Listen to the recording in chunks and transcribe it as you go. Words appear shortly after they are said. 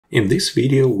In this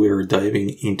video, we're diving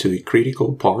into a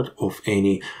critical part of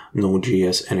any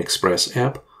Node.js and Express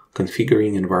app,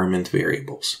 configuring environment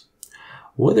variables.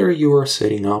 Whether you are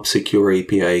setting up secure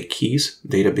API keys,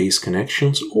 database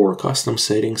connections, or custom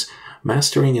settings,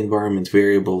 mastering environment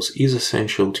variables is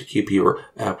essential to keep your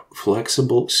app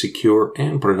flexible, secure,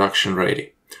 and production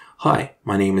ready. Hi,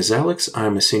 my name is Alex.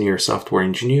 I'm a senior software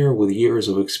engineer with years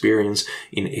of experience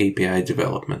in API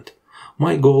development.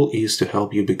 My goal is to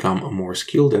help you become a more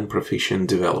skilled and proficient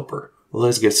developer.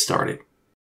 Let's get started.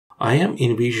 I am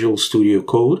in Visual Studio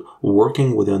Code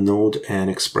working with a Node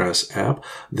and Express app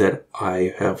that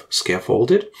I have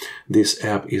scaffolded. This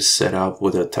app is set up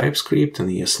with a TypeScript and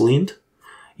ESLint.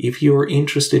 If you are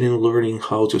interested in learning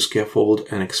how to scaffold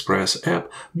an Express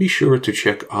app, be sure to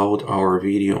check out our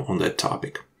video on that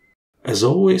topic. As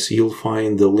always, you'll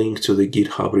find the link to the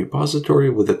GitHub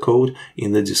repository with the code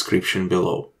in the description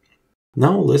below.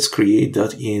 Now let's create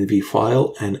 .env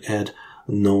file and add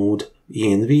node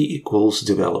env equals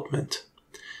development.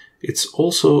 It's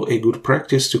also a good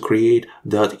practice to create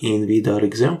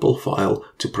 .env.example file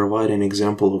to provide an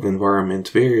example of environment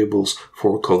variables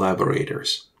for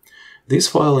collaborators. This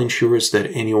file ensures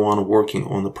that anyone working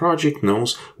on the project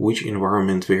knows which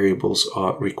environment variables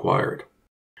are required.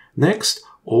 Next,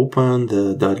 open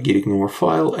the gitignore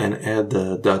file and add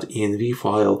the .env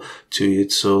file to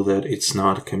it so that it's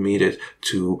not committed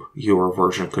to your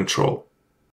version control.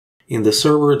 In the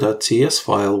server.ts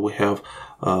file, we have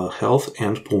a health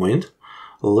endpoint.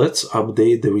 Let's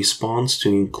update the response to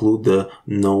include the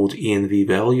node env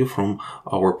value from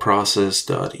our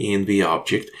process.env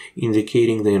object,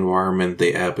 indicating the environment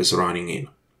the app is running in.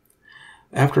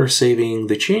 After saving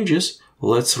the changes,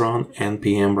 let's run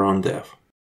npm run dev.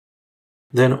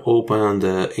 Then open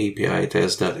the API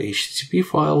test.http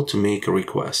file to make a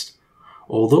request.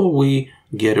 Although we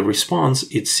get a response,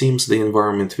 it seems the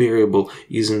environment variable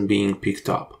isn't being picked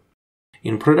up.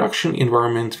 In production,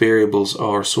 environment variables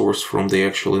are sourced from the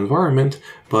actual environment,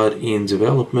 but in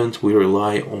development we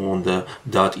rely on the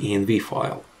 .env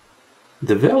file.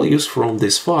 The values from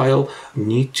this file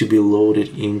need to be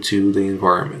loaded into the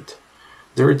environment.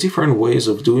 There are different ways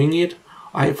of doing it.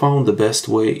 I found the best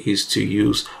way is to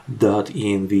use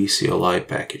 .env.cli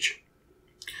package.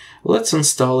 Let's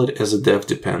install it as a dev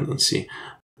dependency,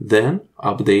 then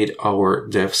update our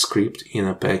dev script in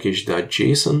a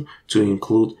package.json to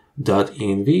include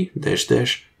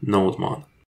 .env-nodemon.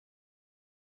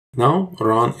 Now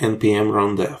run npm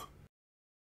run dev.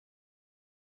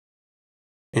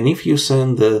 And if you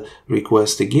send the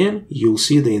request again, you'll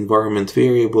see the environment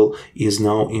variable is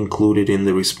now included in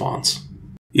the response.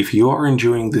 If you are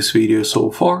enjoying this video so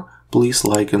far, please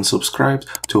like and subscribe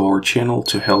to our channel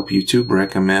to help YouTube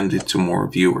recommend it to more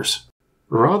viewers.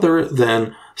 Rather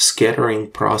than scattering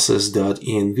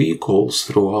process.env calls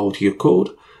throughout your code,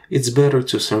 it's better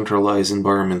to centralize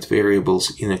environment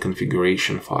variables in a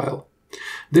configuration file.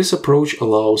 This approach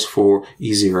allows for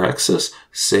easier access,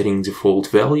 setting default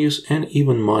values, and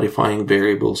even modifying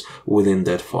variables within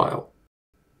that file.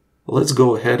 Let's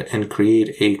go ahead and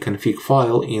create a config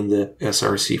file in the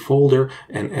src folder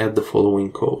and add the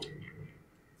following code.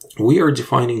 We are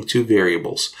defining two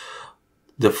variables.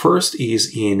 The first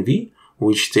is env,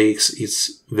 which takes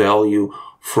its value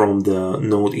from the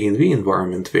node env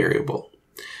environment variable.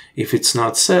 If it's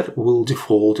not set, we'll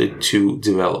default it to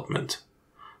development.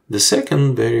 The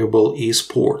second variable is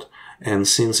port, and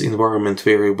since environment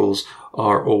variables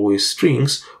are always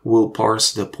strings, we'll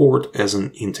parse the port as an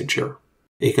integer.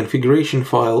 A configuration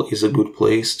file is a good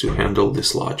place to handle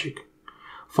this logic.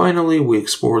 Finally, we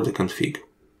export the config.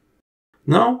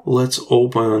 Now let's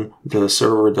open the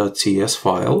server.ts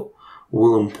file.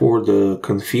 We'll import the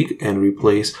config and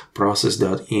replace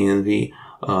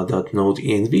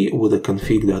process.env.nodeenv with a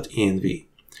config.env.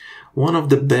 One of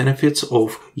the benefits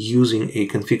of using a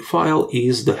config file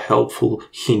is the helpful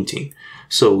hinting,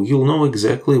 so you'll know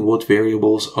exactly what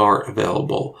variables are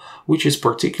available, which is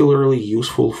particularly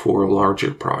useful for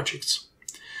larger projects.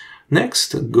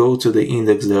 Next, go to the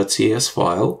index.cs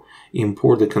file,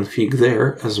 import the config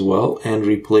there as well, and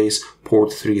replace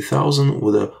port 3000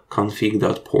 with a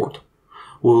config.port.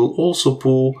 We'll also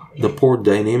pull the port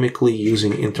dynamically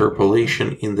using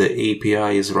interpolation in the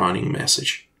API is running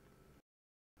message.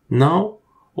 Now,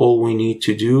 all we need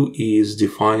to do is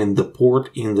define the port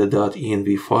in the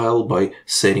 .env file by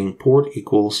setting port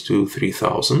equals to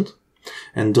 3000.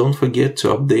 And don't forget to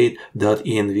update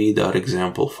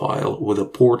 .env.example file with a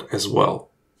port as well.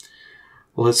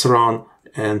 Let's run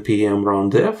npm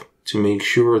run dev to make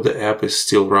sure the app is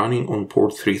still running on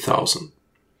port 3000.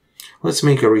 Let's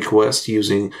make a request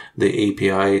using the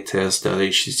API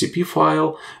test.http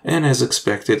file, and as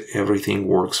expected, everything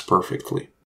works perfectly.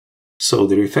 So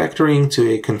the refactoring to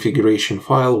a configuration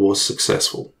file was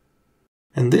successful.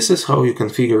 And this is how you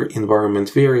configure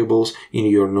environment variables in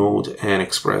your Node and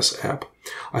Express app.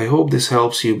 I hope this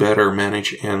helps you better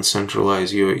manage and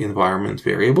centralize your environment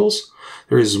variables.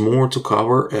 There is more to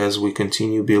cover as we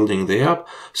continue building the app,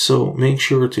 so make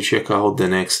sure to check out the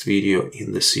next video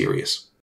in the series.